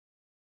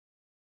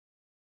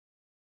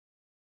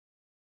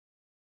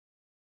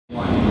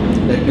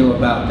that knew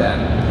about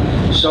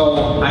that.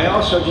 So I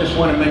also just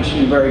want to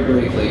mention very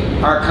briefly,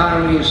 our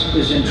economy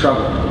is in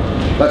trouble.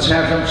 Let's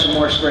have some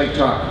more straight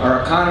talk.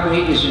 Our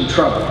economy is in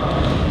trouble.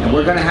 And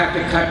we're going to have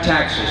to cut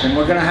taxes, and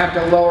we're going to have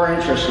to lower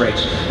interest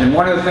rates. And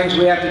one of the things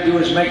we have to do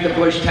is make the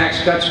Bush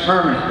tax cuts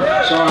permanent,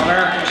 so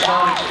Americans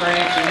don't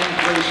experience an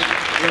increase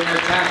in their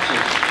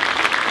taxes.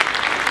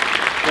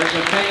 There's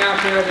a thing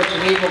out there that's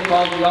an evil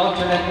called the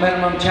alternate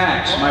minimum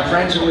tax. My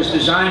friends, it was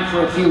designed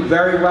for a few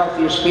very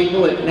wealthiest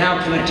people. It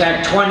now can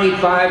attack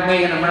 25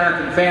 million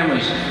American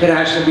families. It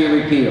has to be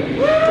repealed.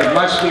 It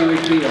must be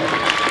repealed.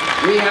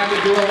 We have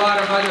to do a lot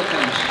of other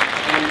things.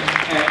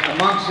 And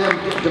amongst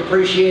them,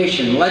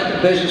 depreciation. Let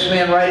the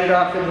businessman write it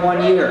off in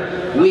 1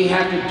 year. We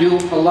have to do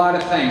a lot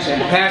of things.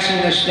 And passing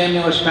this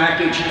stimulus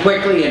package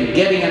quickly and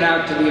getting it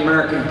out to the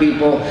American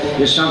people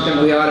is something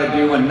we ought to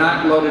do, and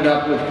not load it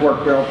up with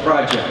pork barrel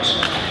projects.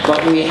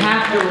 But we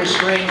have to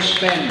restrain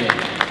spending.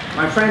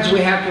 My friends, we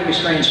have to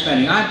restrain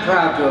spending. I'm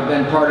proud to have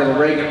been part of the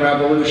Reagan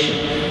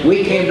Revolution.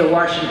 We came to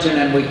Washington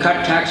and we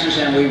cut taxes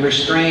and we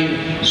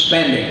restrained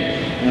spending.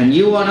 And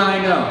you and I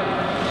know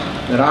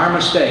that our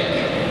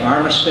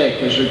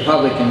mistake as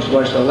Republicans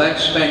was to let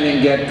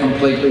spending get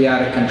completely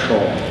out of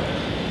control.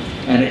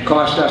 And it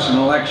cost us an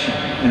election,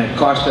 and it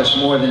cost us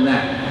more than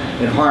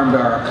that. It harmed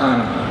our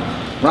economy.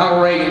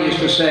 Ronald Reagan used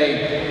to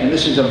say, and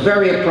this is a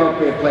very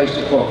appropriate place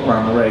to quote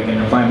Ronald Reagan,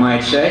 if I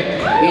might say,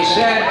 he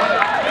said,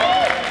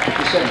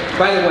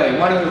 by the way,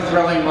 one of the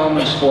thrilling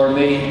moments for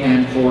me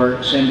and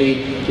for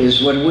Cindy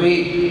is when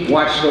we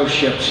watch those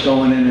ships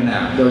going in and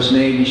out, those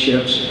Navy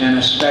ships, and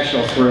a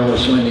special thrill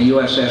is when the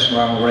USS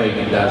Ronald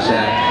Reagan does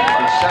that.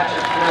 It's such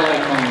a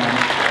thrilling moment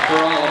for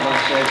all of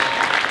us,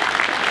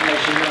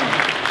 as you know.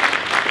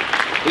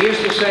 He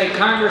used to say,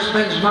 Congress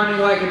spends money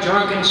like a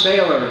drunken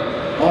sailor,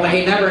 only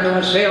he never knew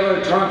a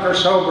sailor drunk or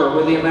sober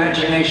with the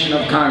imagination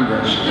of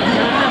Congress.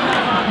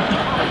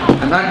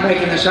 I'm not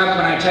making this up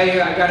when I tell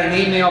you I got an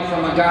email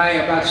from a guy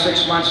about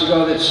 6 months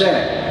ago that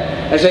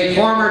said, as a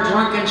former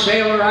drunken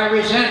sailor, I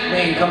resent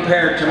being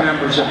compared to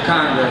members of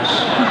Congress.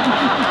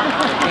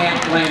 I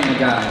can't blame the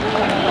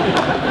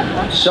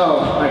guy.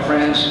 So, my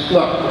friends,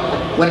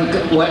 look,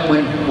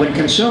 when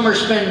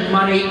consumers spend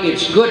money,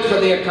 it's good for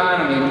the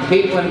economy. When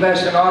people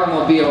invest in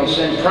automobiles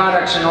and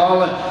products and all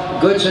the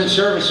goods and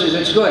services,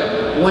 it's good.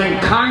 When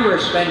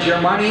Congress spends your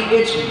money,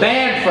 it's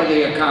bad for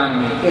the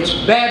economy. It's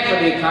bad for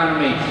the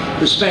economy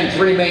to spend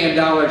 $3 million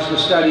to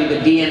study the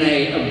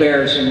DNA of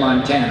bears in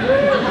Montana.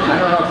 I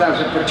don't know if that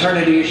was a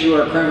paternity issue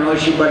or a criminal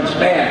issue, but it's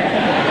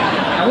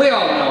bad. And we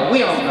all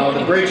know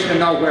the bridge to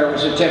nowhere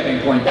was a tipping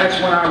point. That's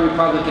when our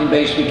Republican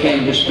base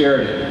became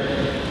dispirited.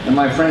 And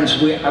my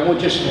friends,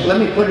 let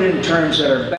me put it in terms that are